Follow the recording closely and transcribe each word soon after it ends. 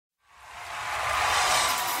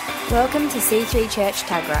Welcome to C3 Church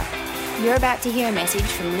Tuggerah. You're about to hear a message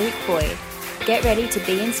from Luke Boyd. Get ready to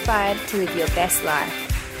be inspired to live your best life.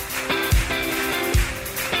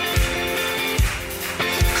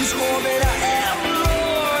 Cause all that I am,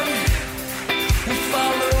 Lord, will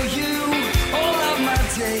follow you all of my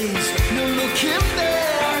days. No looking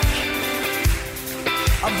back,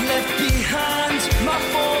 I've left behind my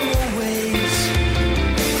former ways.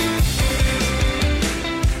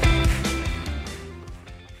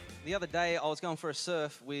 The other day, I was going for a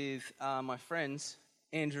surf with my friends,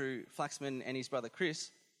 Andrew Flaxman and his brother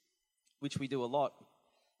Chris, which we do a lot.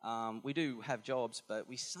 We do have jobs, but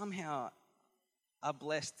we somehow are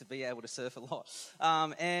blessed to be able to surf a lot.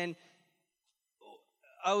 And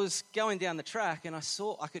I was going down the track, and I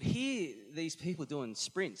could hear these people doing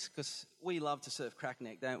sprints, because we love to surf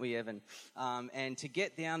Crackneck, don't we, Evan? And to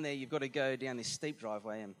get down there, you've got to go down this steep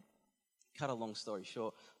driveway, and cut a long story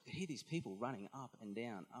short, I could hear these people running up and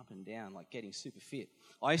down, like getting super fit.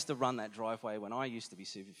 I used to run that driveway when I used to be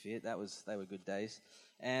super fit. They were good days.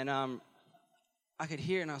 And I could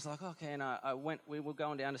hear it, and I was like, okay. And we were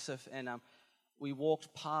going down to surf, and we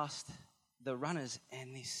walked past the runners,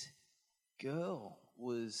 and this girl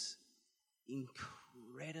was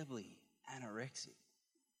incredibly anorexic.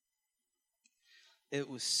 It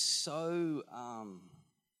was so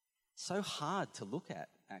hard to look at,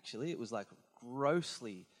 actually. It was like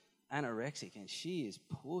grossly anorexic, and she is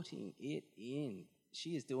putting it in.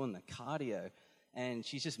 She is doing the cardio, and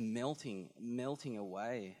she's just melting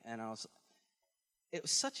away. And it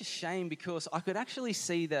was such a shame, because I could actually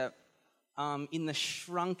see that in the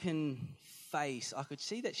shrunken face, I could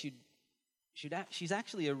see that she's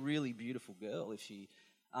actually a really beautiful girl if she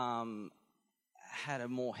had a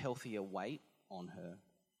more healthier weight on her.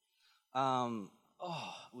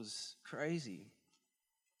 It was crazy.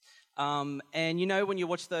 And you know, when you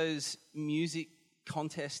watch those music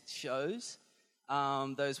contest shows,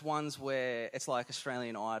 those ones where it's like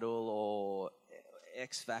Australian Idol or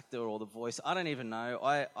X Factor or The Voice, I don't even know.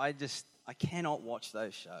 I cannot watch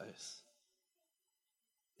those shows.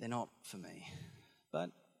 They're not for me. But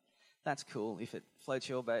that's cool. If it floats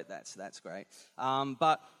your boat, that's great.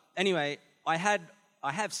 But anyway, I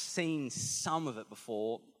have seen some of it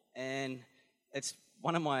before, and it's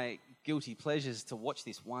one of my guilty pleasures to watch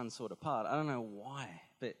this one sort of part. I don't know why,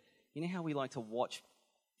 but you know how we like to watch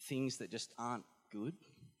things that just aren't good?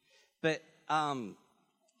 But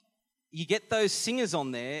you get those singers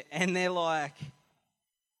on there, and they're like,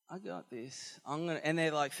 I got this. And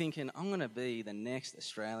they're like thinking, I'm going to be the next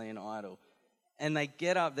Australian Idol. And they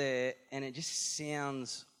get up there, and it just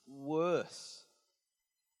sounds worse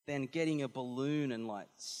than getting a balloon and like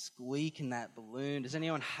squeaking that balloon. Does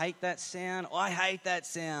anyone hate that sound? I hate that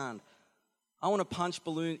sound. I want to punch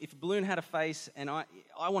balloon. If a balloon had a face, and I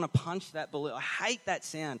want to punch that balloon. I hate that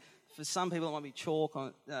sound. For some people, it might be chalk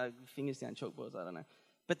on fingers down chalkboards. I don't know.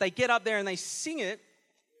 But they get up there and they sing it,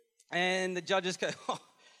 and the judges go, oh,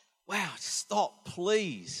 "Wow, stop,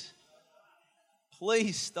 please,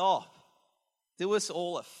 please stop. Do us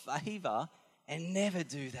all a favour and never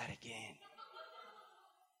do that again,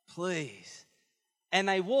 please." And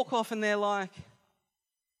they walk off, and they're like,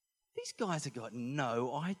 "These guys have got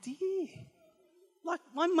no idea. Like,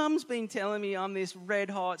 my mum's been telling me I'm this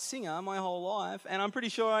red-hot singer my whole life, and I'm pretty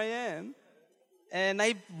sure I am." And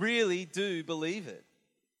they really do believe it.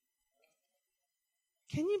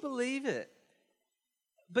 Can you believe it?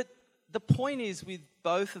 But the point is, with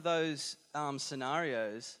both of those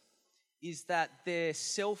scenarios, is that their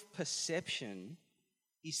self-perception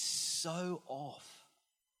is so off.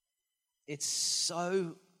 It's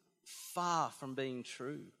so far from being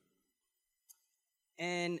true.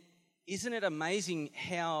 And isn't it amazing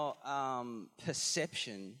how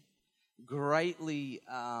perception greatly...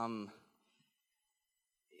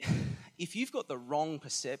 if you've got the wrong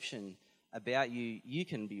perception about you, you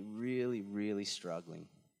can be really, really struggling.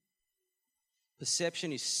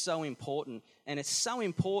 Perception is so important, and it's so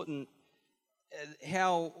important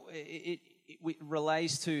how it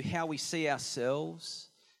relates to how we see ourselves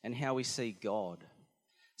and how we see God.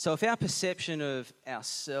 So if our perception of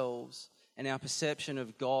ourselves and our perception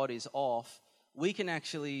of God is off, we can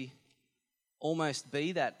actually almost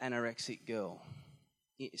be that anorexic girl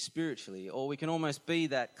spiritually, or we can almost be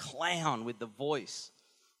that clown with the voice.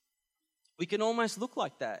 We can almost look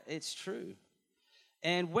like that. It's true.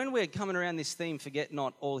 And when we're coming around this theme, forget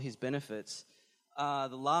not all his benefits,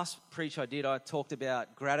 the last preach I did, I talked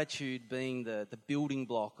about gratitude being the building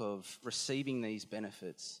block of receiving these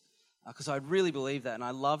benefits. Because I really believe that, and I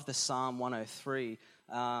love the Psalm 103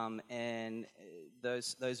 and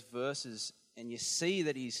those verses, and you see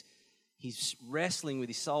that he's He's wrestling with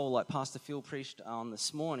his soul, like Pastor Phil preached on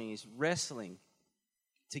this morning. He's wrestling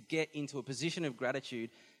to get into a position of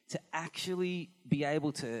gratitude, to actually be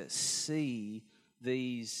able to see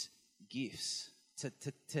these gifts.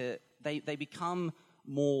 They become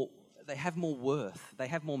more, they have more worth, they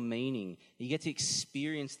have more meaning. You get to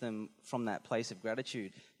experience them from that place of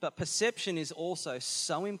gratitude. But perception is also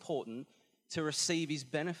so important to receive his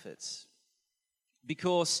benefits,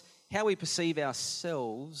 because how we perceive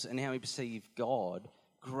ourselves and how we perceive God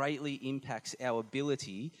greatly impacts our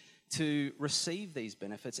ability to receive these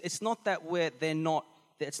benefits. It's not that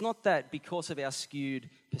it's not that because of our skewed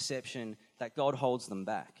perception that God holds them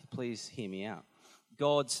back. Please hear me out.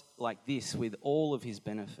 God's like this with all of his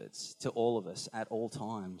benefits to all of us at all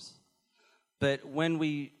times. But when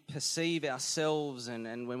we perceive ourselves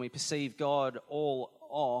and when we perceive God all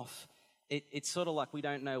off, it's sort of like we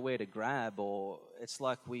don't know where to grab, or it's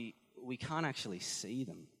like we can't actually see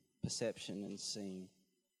them. Perception and seeing.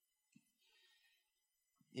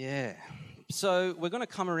 Yeah. So we're going to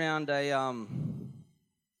come around a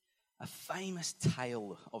famous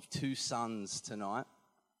tale of two sons tonight.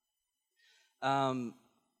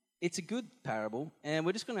 It's a good parable, and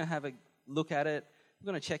we're just going to have a look at it. We're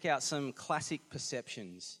going to check out some classic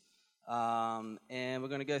perceptions, and we're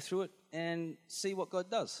going to go through it and see what God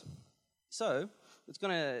does. So it's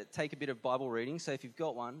going to take a bit of Bible reading. So if you've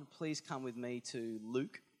got one, please come with me to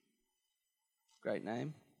Luke. Great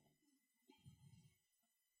name.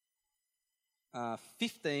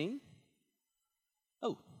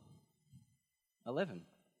 11.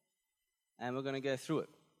 And we're going to go through it.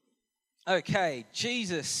 Okay,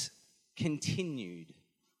 Jesus continued.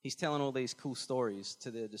 He's telling all these cool stories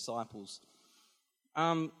to the disciples.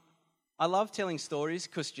 I love telling stories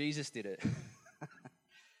because Jesus did it.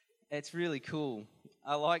 It's really cool.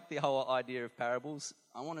 I like the whole idea of parables.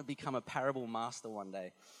 I want to become a parable master one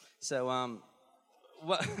day. So, I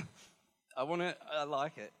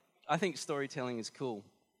like it. I think storytelling is cool.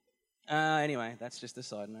 Anyway, that's just a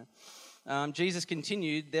side note. Jesus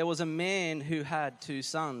continued, there was a man who had two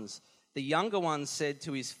sons. The younger one said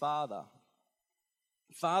to his father,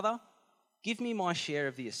 "Father, give me my share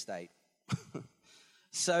of the estate."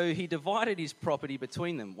 So he divided his property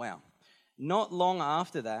between them. Wow. Not long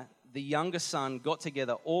after that, the younger son got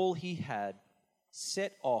together all he had,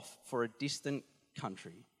 set off for a distant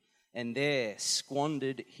country, and there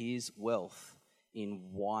squandered his wealth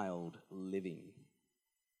in wild living.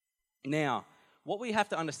 Now, what we have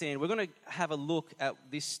to understand, we're going to have a look at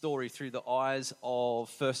this story through the eyes of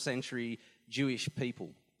first century Jewish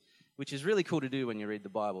people, which is really cool to do when you read the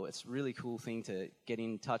Bible. It's a really cool thing to get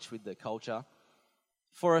in touch with the culture.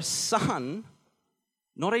 For a son,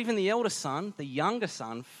 not even the elder son, the younger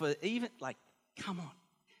son, for the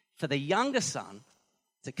younger son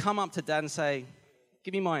to come up to dad and say,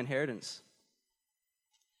 "Give me my inheritance,"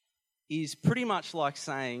 is pretty much like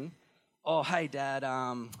saying, "Oh, hey, Dad,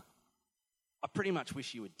 I pretty much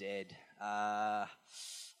wish you were dead. I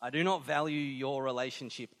do not value your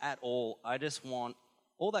relationship at all. I just want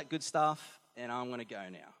all that good stuff, and I'm going to go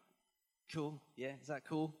now." Cool? Yeah, is that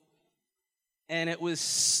cool? And it was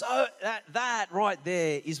so, that right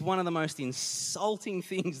there is one of the most insulting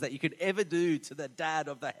things that you could ever do to the dad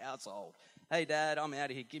of the household. "Hey, Dad, I'm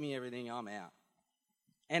out of here. Give me everything. I'm out."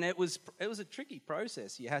 And it was a tricky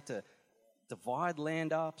process. You had to divide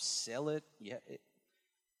land up, sell it.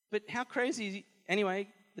 But how crazy is he? Anyway,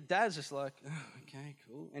 the dad's just like, "Oh, okay,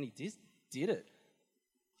 cool." And he did it.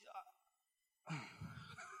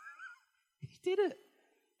 He did it.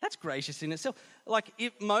 That's gracious in itself. Like,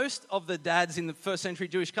 if most of the dads in the first century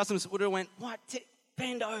Jewish customs would have went, "What?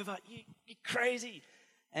 Bend over, you're crazy,"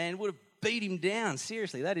 and would have beat him down.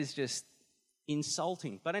 Seriously, that is just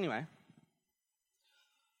insulting. But anyway.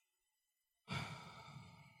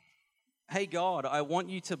 "Hey, God, I want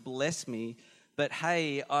you to bless me, but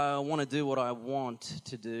hey, I want to do what I want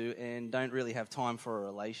to do and don't really have time for a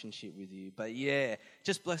relationship with you. But yeah,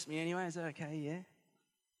 just bless me anyway. Is that okay? Yeah?"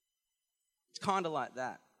 It's kind of like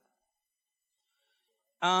that.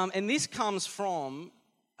 And this comes from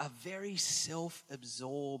a very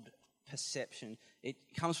self-absorbed perception. It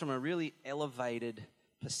comes from a really elevated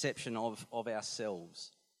perception of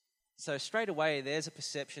ourselves. So straight away, there's a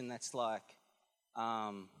perception that's like,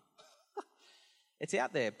 it's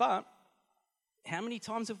out there. But how many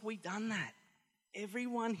times have we done that?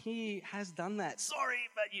 Everyone here has done that. Sorry,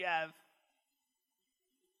 but you have.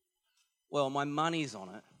 Well, my money's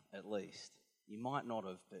on it, at least. You might not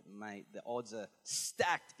have, but mate, the odds are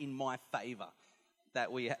stacked in my favour that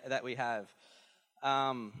we have.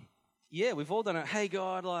 Yeah, we've all done it. "Hey,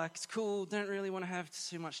 God, like, it's cool. Don't really want to have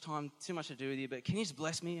too much time, too much to do with you, but can you just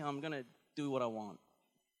bless me? I'm going to do what I want."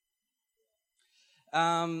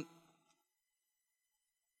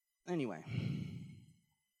 Anyway,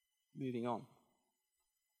 moving on.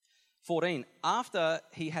 14. After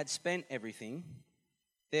he had spent everything,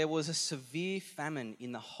 there was a severe famine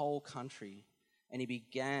in the whole country, and he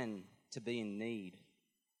began to be in need.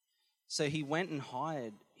 So he went and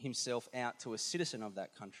hired himself out to a citizen of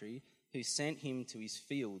that country, who sent him to his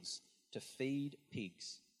fields to feed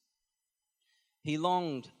pigs. He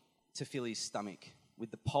longed to fill his stomach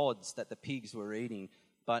with the pods that the pigs were eating,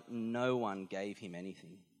 but no one gave him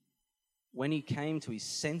anything. When he came to his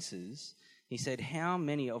senses, he said, "How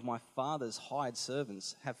many of my father's hired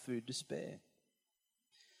servants have food to spare?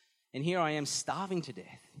 And here I am starving to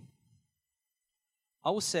death.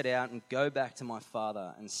 I will set out and go back to my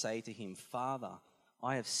father and say to him, 'Father,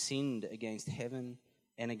 I have sinned against heaven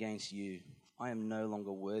and against you. I am no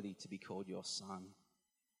longer worthy to be called your son.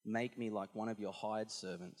 Make me like one of your hired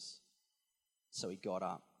servants.' So he got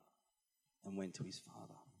up and went to his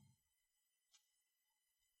father."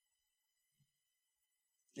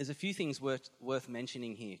 There's a few things worth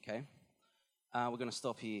mentioning here, okay? We're going to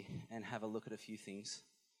stop here and have a look at a few things.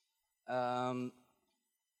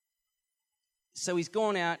 So he's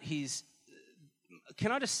gone out,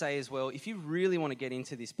 can I just say as well, if you really want to get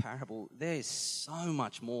into this parable, there's so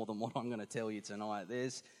much more than what I'm going to tell you tonight.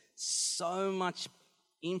 There's so much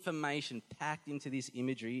information packed into this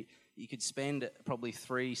imagery. You could spend probably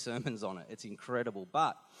 3 sermons on it. It's incredible.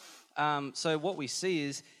 But, so what we see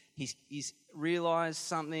is he's realised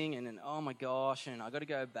something, and then, oh my gosh, and I've got to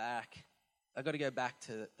go back. I've got to go back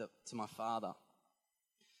to my father.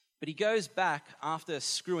 But he goes back after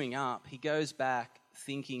screwing up. He goes back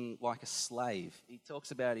thinking like a slave. He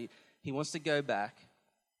talks about it. He wants to go back,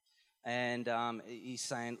 and he's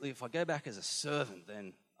saying, "If I go back as a servant,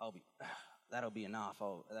 then that'll be enough.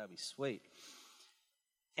 That'll be sweet."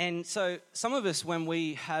 And so some of us, when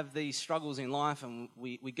we have these struggles in life and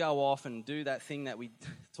we go off and do that thing that we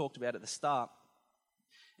talked about at the start,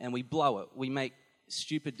 and we blow it. We make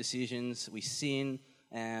stupid decisions. We sin,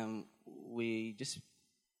 and we just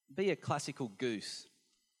be a classical goose,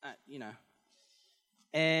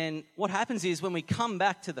 And what happens is when we come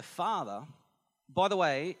back to the Father, by the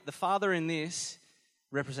way, the Father in this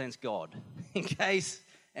represents God, in case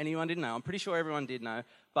anyone didn't know. I'm pretty sure everyone did know,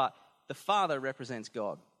 but the Father represents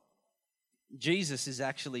God. Jesus is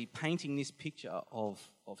actually painting this picture of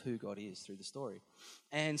who God is through the story.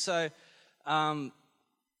 And so,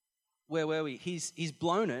 where were we? He's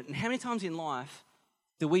blown it, and how many times in life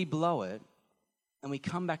do we blow it and we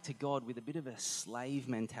come back to God with a bit of a slave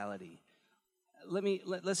mentality?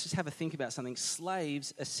 Let's just have a think about something.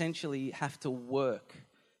 Slaves essentially have to work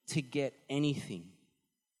to get anything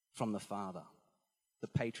from the father, the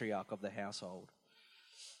patriarch of the household.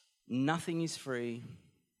 Nothing is free,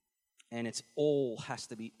 and it's all has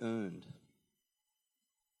to be earned.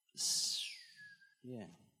 Yeah.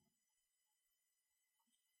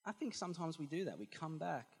 I think sometimes we do that. We come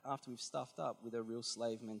back after we've stuffed up with a real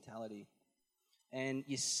slave mentality. And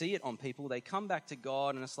you see it on people. They come back to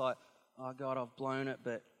God, and it's like, "Oh, God, I've blown it,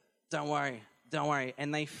 but don't worry.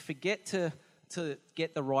 And they forget to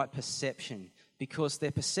get the right perception, because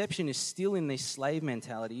their perception is still in this slave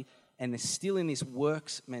mentality, and they're still in this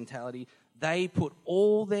works mentality. They put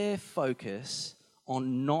all their focus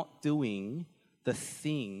on not doing the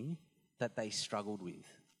thing that they struggled with.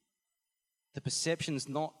 The perception's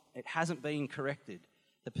it hasn't been corrected.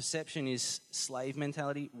 The perception is slave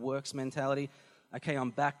mentality, works mentality. Okay,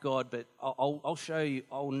 I'm back, God, but I'll show you,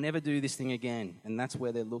 I'll never do this thing again. And that's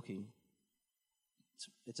where they're looking.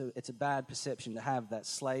 It's a bad perception to have, that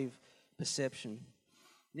slave perception.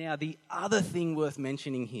 Now, the other thing worth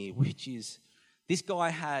mentioning here, which is this guy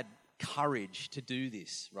had courage to do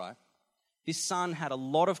this, right? This son had a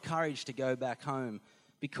lot of courage to go back home,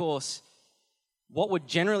 because what would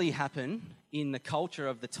generally happen in the culture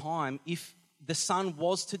of the time, if the son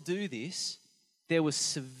was to do this, there was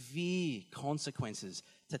severe consequences.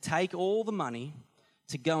 To take all the money,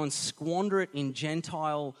 to go and squander it in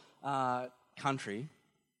Gentile country,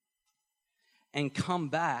 and come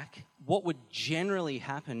back, what would generally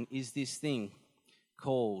happen is this thing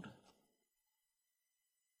called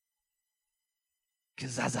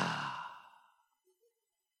kazaza.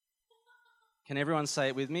 Can everyone say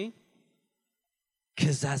it with me?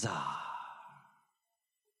 Kazaza.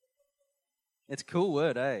 It's a cool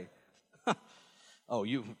word, eh? Oh,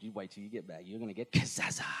 you wait till you get back. You're going to get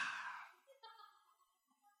kazaza.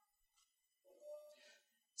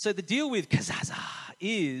 So the deal with kazaza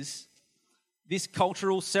is this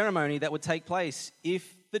cultural ceremony that would take place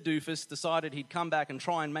if the doofus decided he'd come back and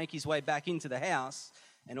try and make his way back into the house,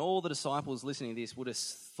 and all the disciples listening to this would have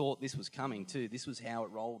thought this was coming too. This was how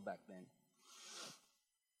it rolled back then.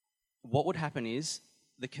 what would happen is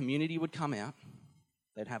the community would come out.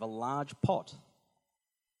 They'd have a large pot.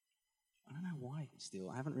 I don't know why still.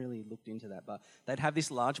 I haven't really looked into that, but they'd have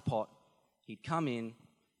this large pot. He'd come in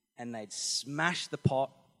and they'd smash the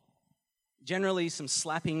pot. Generally, some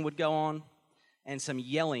slapping would go on and some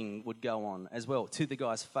yelling would go on as well to the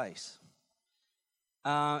guy's face.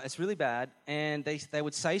 It's really bad. And they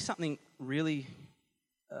would say something really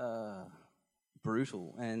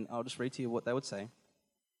brutal. And I'll just read to you what they would say.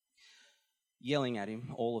 Yelling at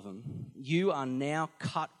him, all of them. "You are now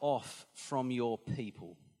cut off from your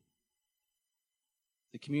people."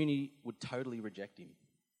 The community would totally reject him.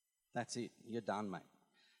 That's it. You're done, mate.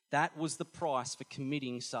 That was the price for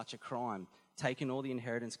committing such a crime. Taking all the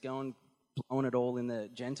inheritance, blowing it all in the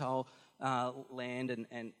Gentile land,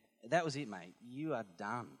 and that was it, mate. You are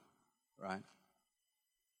done, right?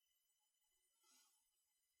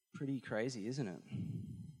 Pretty crazy, isn't it?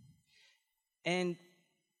 And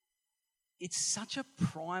it's such a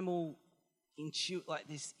primal, like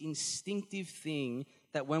this instinctive thing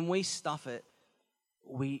that when we stuff it,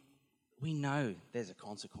 we know there's a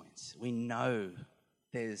consequence. We know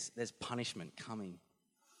there's punishment coming.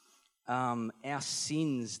 Our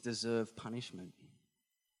sins deserve punishment.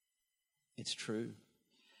 It's true.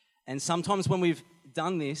 And sometimes when we've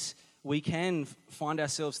done this, we can find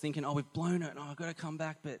ourselves thinking, oh, we've blown it, I've got to come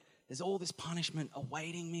back, but there's all this punishment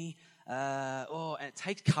awaiting me. And it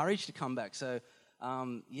takes courage to come back. So,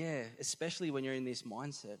 especially when you're in this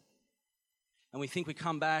mindset. And we think we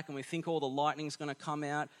come back and we think all the lightning's going to come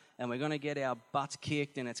out and we're going to get our butts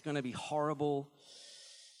kicked and it's going to be horrible.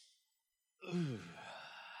 Ooh.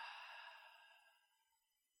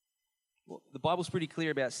 Well, the Bible's pretty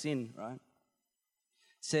clear about sin, right? It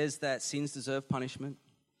says that sins deserve punishment.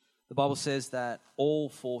 The Bible says that all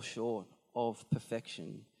fall short of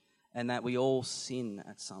perfection and that we all sin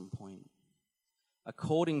at some point.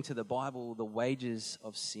 According to the Bible, the wages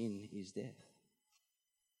of sin is death.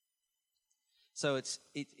 So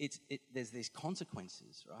there's these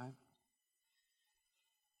consequences, right?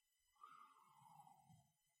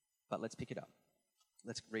 But let's pick it up.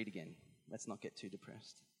 Let's read again. Let's not get too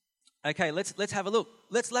depressed. Okay, let's have a look.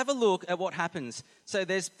 Let's have a look at what happens. So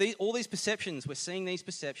there's all these perceptions. We're seeing these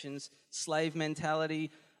perceptions: slave mentality,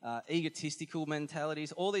 egotistical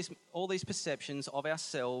mentalities, all these perceptions of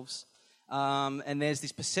ourselves. And there's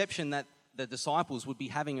this perception that the disciples would be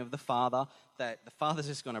having of the Father, that the Father's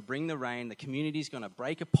just going to bring the rain, the community's going to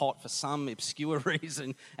break a pot for some obscure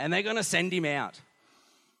reason, and they're going to send him out.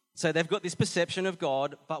 So they've got this perception of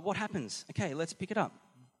God, but what happens? Okay, let's pick it up.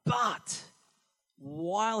 But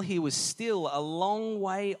while he was still a long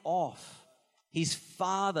way off, his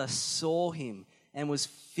Father saw him and was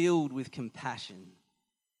filled with compassion.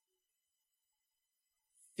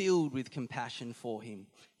 Filled with compassion for him.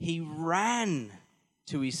 He ran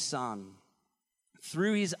to his son,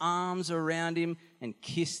 threw his arms around him and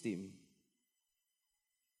kissed him.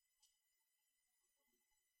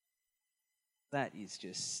 That is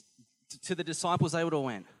just, to the disciples, they would have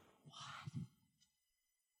went, what?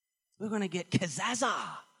 We're going to get kazaza.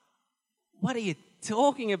 What are you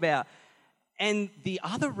talking about? And the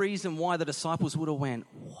other reason why the disciples would have went,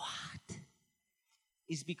 what?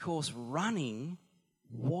 Is because running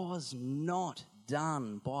was not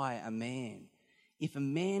done by a man. If a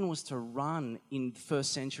man was to run in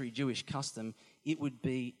first century Jewish custom, it would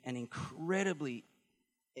be an incredibly,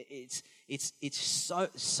 it's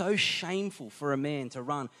so shameful for a man to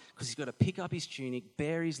run because he's got to pick up his tunic,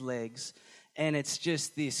 bare his legs, and it's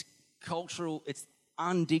just this cultural, it's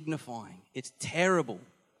undignifying. It's terrible.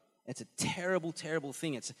 It's a terrible, terrible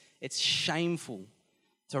thing. It's shameful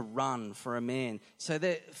to run for a man. So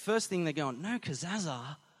the first thing they're going, no,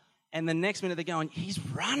 kazaza. And the next minute they're going, he's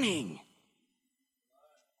running.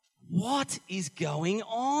 What is going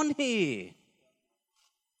on here?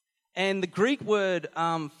 And the Greek word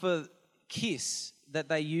for kiss that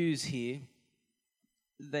they use here,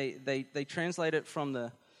 they translate it from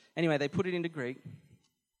the... Anyway, they put it into Greek.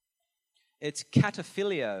 It's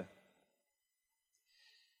kataphilio,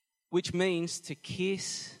 which means to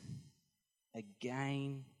kiss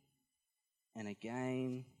again and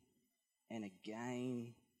again and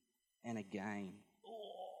again and again.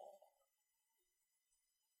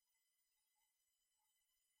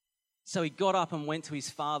 So he got up and went to his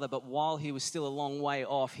father, but while he was still a long way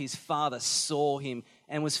off, his father saw him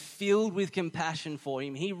and was filled with compassion for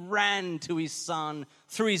him. He ran to his son,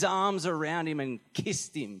 threw his arms around him and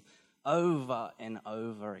kissed him over and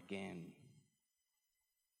over again.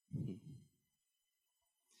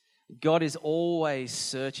 God is always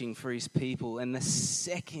searching for his people, and the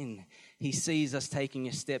second he sees us taking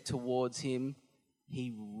a step towards him,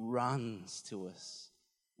 he runs to us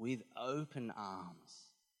with open arms,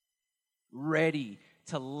 ready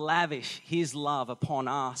to lavish his love upon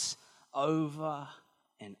us over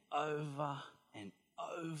and over and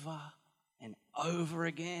over and over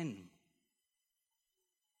again.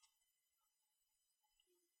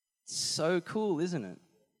 So cool, isn't it?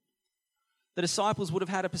 The disciples would have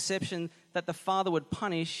had a perception that the Father would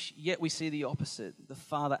punish, yet we see the opposite. The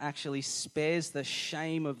Father actually spares the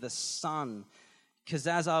shame of the Son.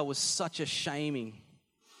 Kazazar was such a shaming.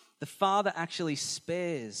 The Father actually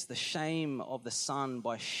spares the shame of the Son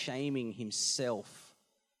by shaming himself,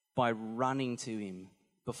 by running to him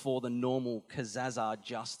before the normal Kazazar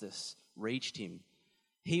justice reached him.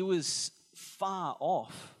 He was far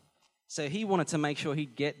off, so he wanted to make sure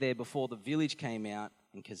he'd get there before the village came out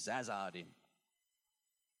and Kazazar'd him.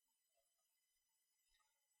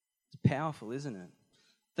 It's powerful, isn't it?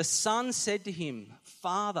 The Son said to him,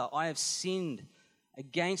 "Father, I have sinned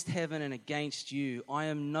against heaven and against you. I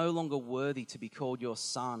am no longer worthy to be called your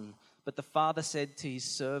son." But the Father said to his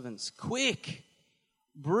servants, "Quick,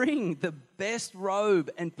 bring the best robe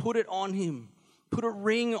and put it on him. Put a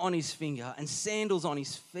ring on his finger and sandals on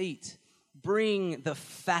his feet. Bring the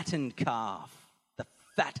fattened calf." The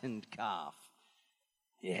fattened calf.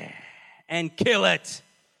 Yeah. "And kill it.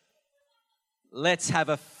 Let's have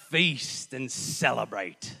a feast and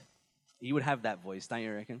celebrate." You would have that voice, don't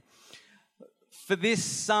you reckon? "For this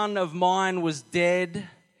son of mine was dead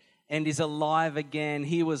and is alive again.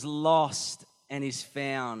 He was lost and is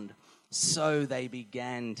found." So they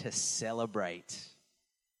began to celebrate.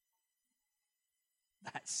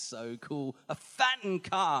 That's so cool. A fattened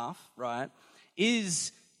calf, right,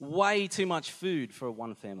 is way too much food for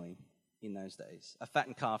one family in those days. A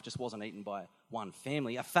fattened calf just wasn't eaten by one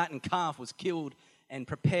family. A fattened calf was killed and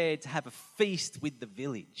prepared to have a feast with the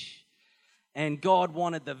village. And God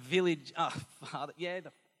wanted the village, Father,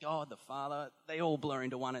 God the Father, they all blur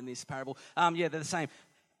into one in this parable. They're the same.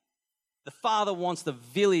 The Father wants the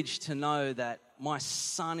village to know that my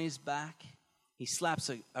son is back. He slaps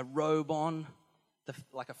a robe on,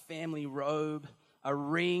 like a family robe, a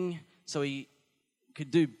ring, so he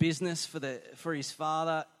could do business for his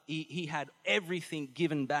father. He had everything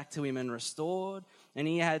given back to him and restored, and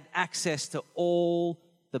he had access to all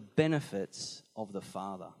the benefits of the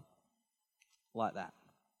Father. Like that.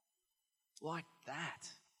 Like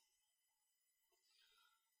that.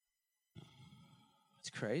 It's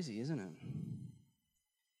crazy, isn't it?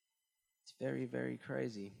 It's very, very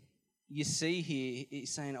crazy. You see here,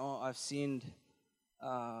 he's saying, I've sinned.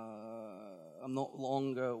 I'm not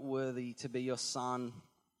longer worthy to be your son.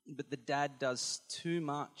 But the dad does too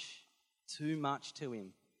much to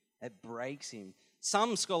him. It breaks him.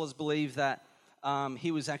 Some scholars believe that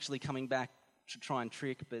he was actually coming back to try and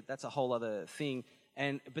trick, but that's a whole other thing.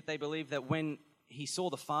 But they believe that when he saw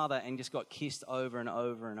the Father and just got kissed over and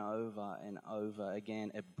over and over and over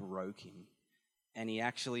again, it broke him. And he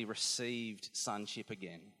actually received sonship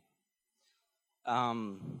again.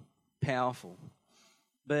 Powerful.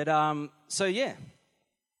 But, so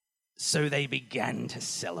they began to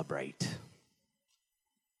celebrate.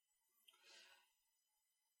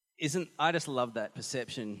 I just love that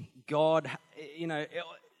perception. God,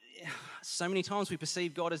 so many times we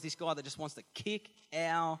perceive God as this guy that just wants to kick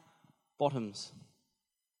our bottoms.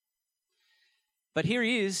 But here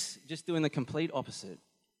he is, just doing the complete opposite.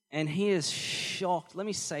 And he has shocked, let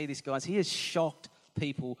me say this, guys, he has shocked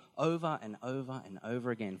people over and over and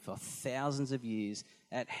over again for thousands of years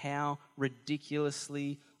at how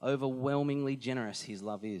ridiculously, overwhelmingly generous his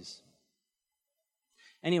love is.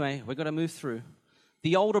 Anyway, we've got to move through.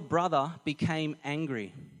 The older brother became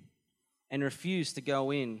angry and refused to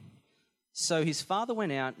go in. So his father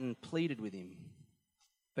went out and pleaded with him.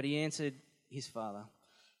 But he answered his father,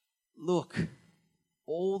 "Look,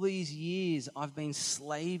 all these years I've been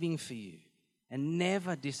slaving for you and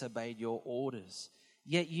never disobeyed your orders.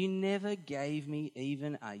 Yet you never gave me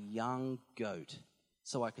even a young goat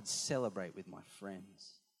so I could celebrate with my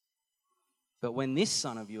friends. But when this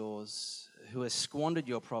son of yours, who has squandered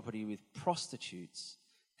your property with prostitutes,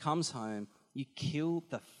 comes home, you kill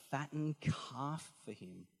the fattened calf for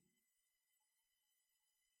him."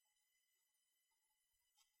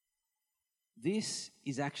 This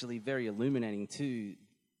is actually very illuminating to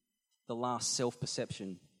the last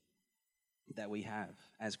self-perception that we have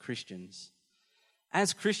as Christians.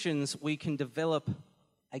 As Christians, we can develop,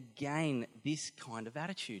 again, this kind of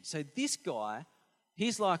attitude. So this guy,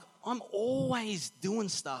 he's like, I'm always doing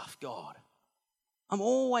stuff, God. I'm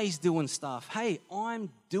always doing stuff. Hey,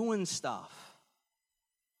 I'm doing stuff.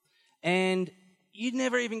 And you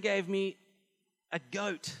never even gave me a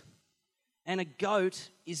goat. And a goat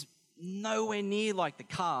is nowhere near like the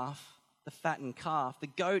calf. the fattened calf. The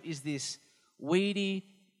goat is this weedy,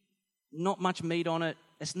 not much meat on it.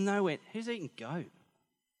 It's nowhere. Who's eating goat?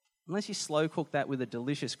 Unless you slow cook that with a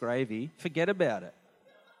delicious gravy, forget about it.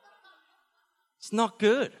 It's not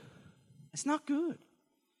good. It's not good.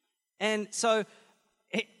 And so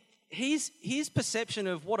his perception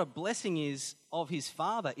of what a blessing is of his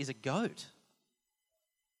father is a goat.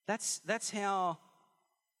 That's how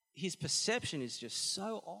his perception is just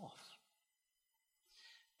so off.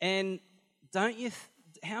 And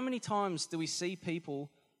how many times do we see people,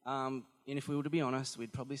 and if we were to be honest,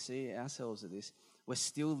 we'd probably see ourselves at this, we're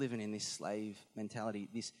still living in this slave mentality.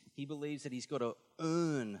 He believes that he's got to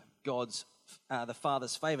earn the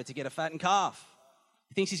Father's favour to get a fattened calf.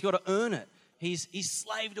 He thinks he's got to earn it. He's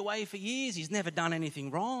slaved away for years. He's never done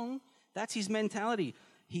anything wrong. That's his mentality.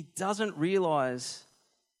 He doesn't realise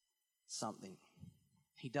something.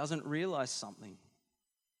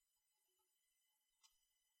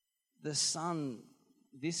 The son,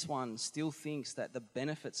 this one, still thinks that the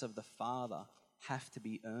benefits of the Father have to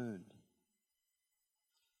be earned.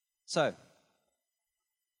 So,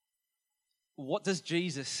 what does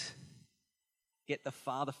Jesus get the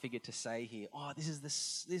father figure to say here? Oh,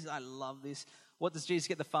 this I love this. What does Jesus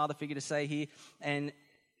get the father figure to say here? And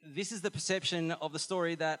this is the perception of the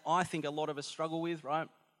story that I think a lot of us struggle with, right?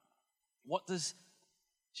 What does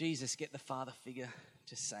Jesus get the father figure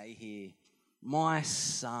to say here? My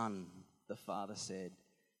son, the father said,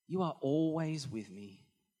 you are always with me,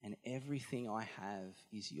 and everything I have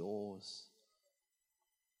is yours.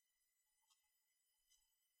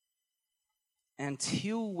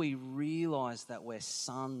 Until we realize that we're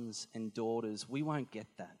sons and daughters, we won't get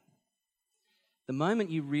that. The moment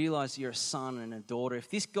you realize you're a son and a daughter, if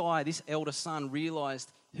this elder son,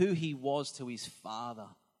 realized who he was to his father,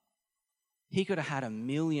 he could have had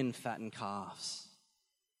 1,000,000 fattened calves.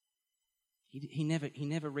 He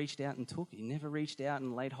never reached out and took it. He never reached out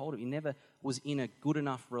and laid hold of it. He never was in a good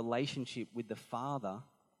enough relationship with the Father.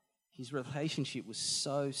 His relationship was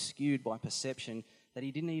so skewed by perception that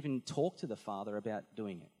he didn't even talk to the Father about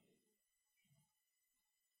doing it.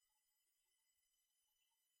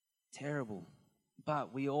 Terrible.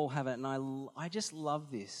 But we all have it, and I just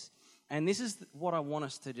love this. And this is what I want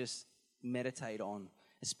us to just meditate on,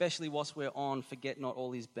 especially whilst we're on Forget Not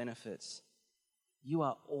All His Benefits. You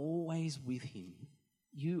are always with him.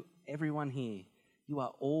 Everyone here, you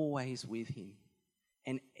are always with him.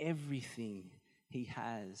 And everything he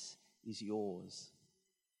has is yours.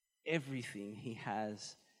 Everything he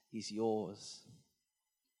has is yours.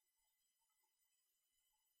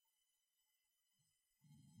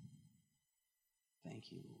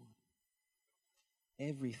 Thank you, Lord.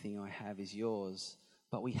 Everything I have is yours.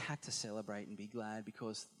 But we had to celebrate and be glad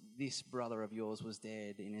because this brother of yours was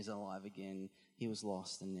dead and is alive again. He was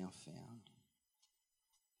lost and now found.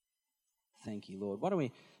 Thank you, Lord. Why don't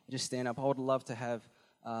we just stand up? I would love to have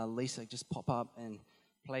Lisa just pop up and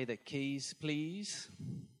play the keys, please.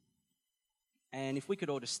 And if we could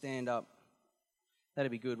all just stand up,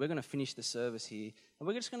 that'd be good. We're going to finish the service here. And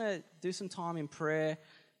we're just going to do some time in prayer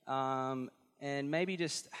and maybe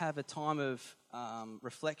just have a time of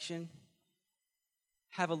reflection.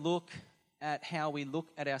 Have a look at how we look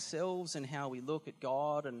at ourselves and how we look at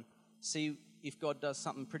God and see if God does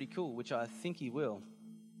something pretty cool, which I think he will.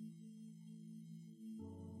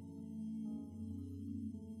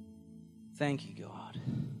 Thank you, God.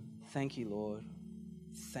 Thank you, Lord.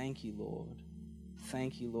 Thank you, Lord.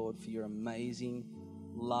 Thank you, Lord, for your amazing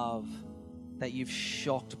love that you've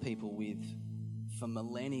shocked people with for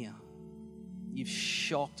millennia. You've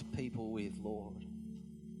shocked people with, Lord.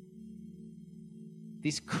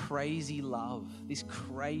 This crazy love, this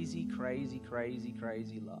crazy, crazy, crazy,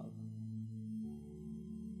 crazy love.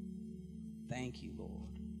 Thank you,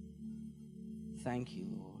 Lord. Thank you,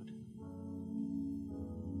 Lord.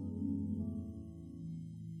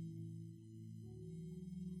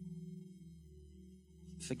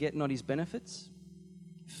 Forget not his benefits.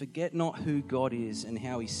 Forget not who God is and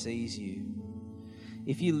how he sees you.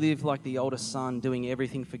 If you live like the older son, doing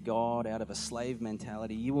everything for God out of a slave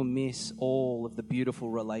mentality, you will miss all of the beautiful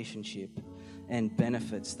relationship and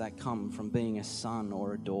benefits that come from being a son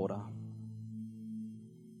or a daughter.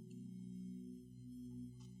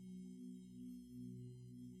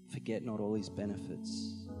 Forget not all his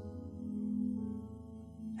benefits.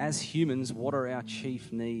 As humans, what are our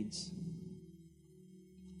chief needs?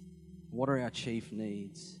 What are our chief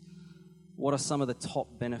needs? What are some of the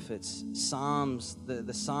top benefits? Psalms,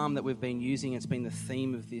 the psalm that we've been using, it's been the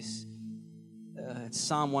theme of this. It's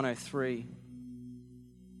Psalm 103.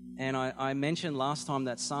 And I mentioned last time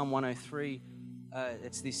that Psalm 103,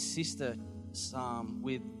 it's this sister psalm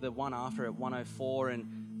with the one after it, 104.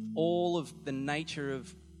 And All of the nature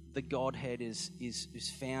of the Godhead is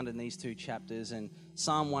found in these two chapters. And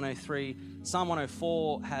Psalm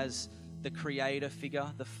 104 has the creator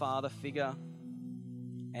figure, the Father figure,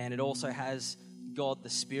 and it also has God the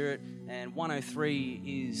Spirit. And 103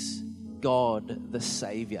 is God the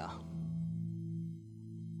Savior.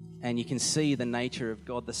 And you can see the nature of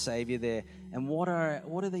God the Savior there. And what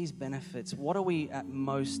are these benefits? What do we at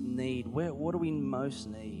most need? What do we most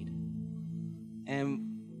need? And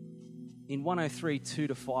in 103,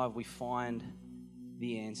 2-5, we find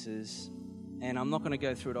the answers. And I'm not going to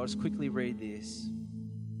go through it. I'll just quickly read this.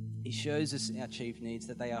 He shows us our chief needs,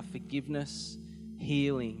 that they are forgiveness,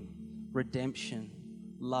 healing, redemption,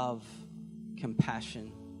 love,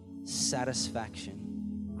 compassion,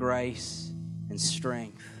 satisfaction, grace, and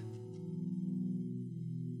strength.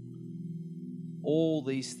 All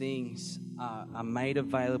these things are made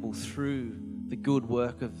available through the good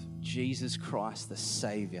work of Jesus Christ, the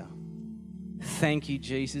Savior. Thank you,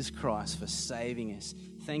 Jesus Christ, for saving us.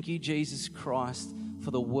 Thank you, Jesus Christ,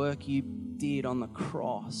 for the work you did on the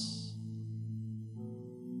cross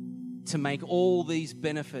to make all these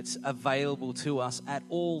benefits available to us at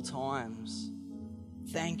all times.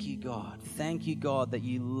 Thank you, God. Thank you, God, that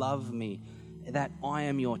you love me, that I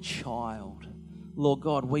am your child. Lord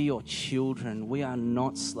God, we're your children. We are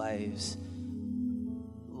not slaves.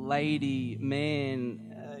 Lady,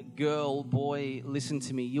 man, girl, boy, listen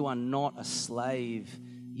to me. You are not a slave.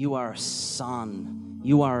 You are a son.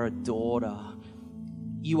 You are a daughter.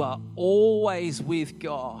 You are always with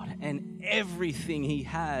God, and everything He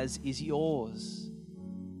has is yours.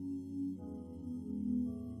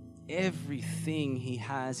 Everything He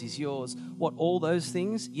has is yours. What, all those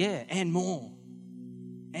things? Yeah, and more.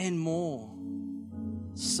 And more.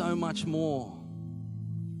 So much more.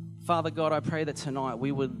 Father God, I pray that tonight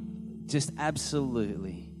we would just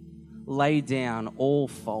absolutely lay down all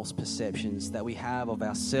false perceptions that we have of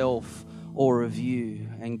ourselves or of you.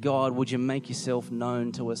 And God, would you make yourself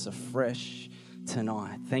known to us afresh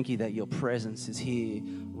tonight? Thank you that your presence is here,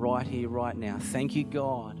 right now. Thank you,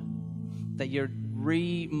 God, that you're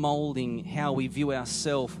remolding how we view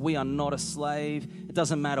ourselves. We are not a slave. It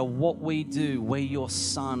doesn't matter what we do. We're your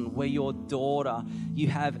son. We're your daughter. You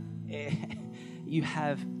have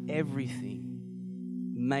everything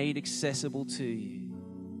made accessible to you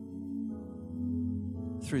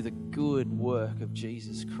through the good work of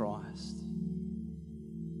Jesus Christ.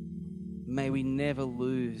 May we never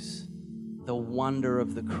lose the wonder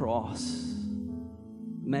of the cross.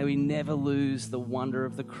 May we never lose the wonder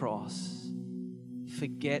of the cross.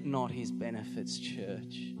 Forget not His benefits,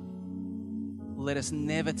 church. Let us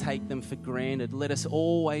never take them for granted. Let us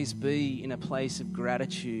always be in a place of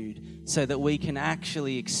gratitude so that we can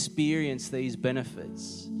actually experience these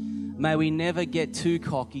benefits. May we never get too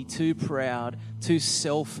cocky, too proud, too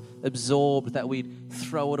self-absorbed that we'd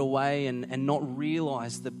throw it away and not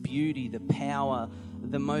realize the beauty, the power,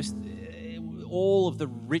 all of the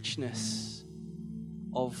richness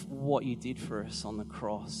of what you did for us on the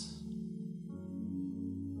cross.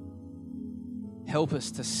 Help us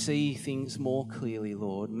to see things more clearly,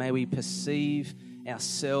 Lord. May we perceive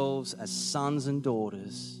ourselves as sons and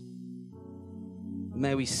daughters.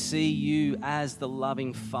 May we see you as the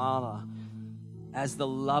loving Father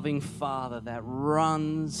that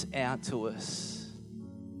runs out to us,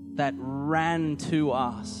 that ran to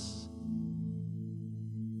us,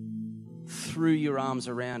 threw your arms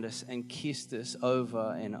around us and kissed us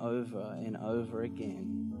over and over and over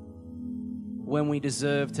again. When we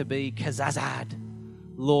deserve to be kazazad,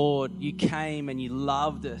 Lord, you came and you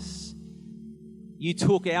loved us. You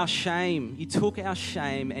took our shame. You took our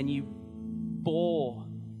shame and you bore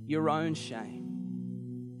your own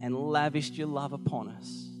shame and lavished your love upon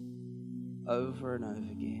us over and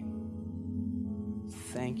over again.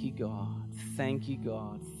 Thank you, God. Thank you,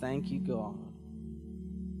 God. Thank you, God.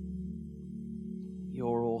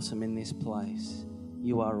 You're awesome in this place.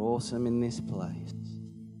 You are awesome in this place.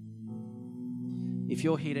 If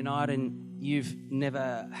you're here tonight and you've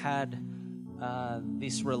never had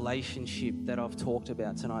this relationship that I've talked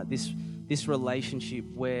about tonight, this relationship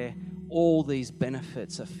where all these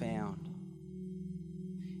benefits are found.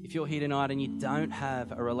 If you're here tonight and you don't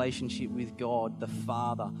have a relationship with God, the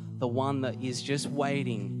Father, the one that is just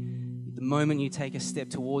waiting, the moment you take a step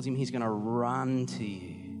towards Him, He's going to run to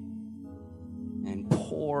you and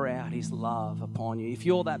pour out His love upon you. If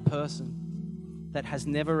you're that person that has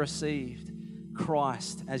never received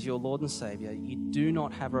Christ as your Lord and Savior, you do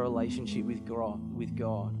not have a relationship with God.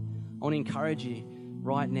 I want to encourage you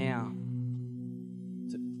right now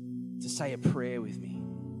to say a prayer with me.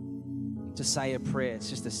 To say a prayer. It's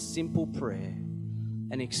just a simple prayer,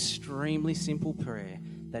 an extremely simple prayer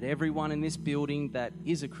that everyone in this building that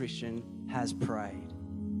is a Christian has prayed.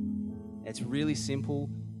 It's really simple.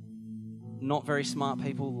 Not very smart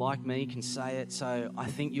people like me can say it, so I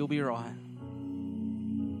think you'll be right.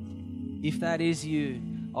 If that is you,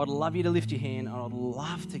 I'd love you to lift your hand, and I'd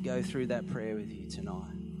love to go through that prayer with you tonight.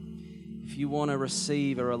 If you want to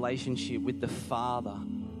receive a relationship with the Father,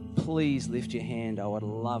 please lift your hand. I would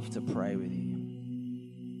love to pray with you.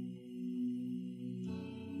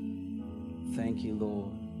 Thank you,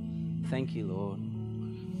 Lord. Thank you, Lord.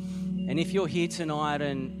 And if you're here tonight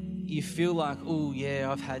and you feel like, oh yeah,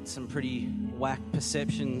 I've had some pretty whack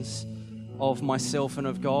perceptions of myself and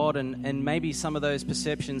of God, and maybe some of those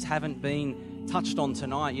perceptions haven't been touched on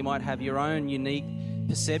tonight. You might have your own unique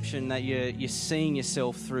perception that you're seeing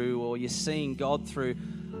yourself through, or you're seeing God through.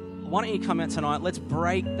 Why don't you come out tonight? Let's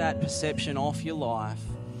break that perception off your life,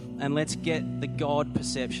 and let's get the God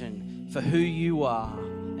perception for who you are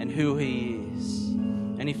and who He is.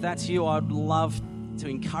 And if that's you, I'd love to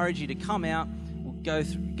encourage you to come out. We'll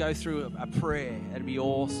go through a prayer. It'd be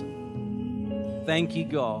awesome. Thank you,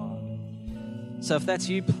 God. So if that's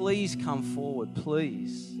you, please come forward,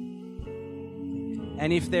 please.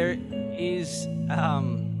 And if there is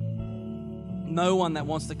no one that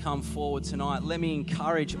wants to come forward tonight, let me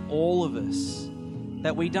encourage all of us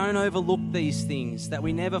that we don't overlook these things, that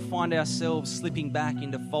we never find ourselves slipping back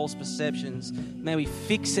into false perceptions. May we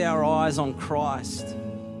fix our eyes on Christ.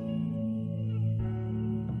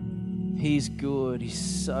 He's good. He's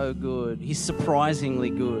so good. He's surprisingly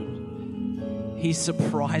good. He's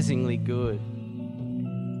surprisingly good.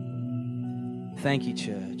 Thank you,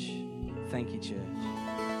 church. Thank you, church.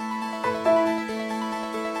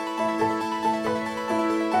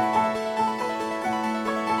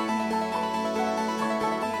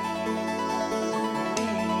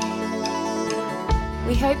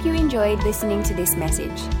 We hope you enjoyed listening to this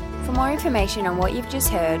message. For more information on what you've just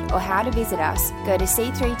heard or how to visit us, go to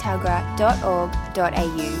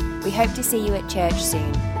c3tuggerah.org.au. We hope to see you at church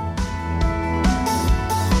soon.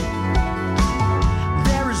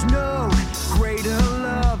 There is no greater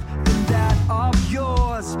love than that of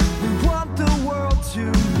yours. We want the world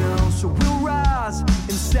to know, so we'll rise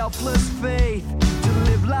in selfless faith to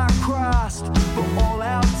live like Christ for all.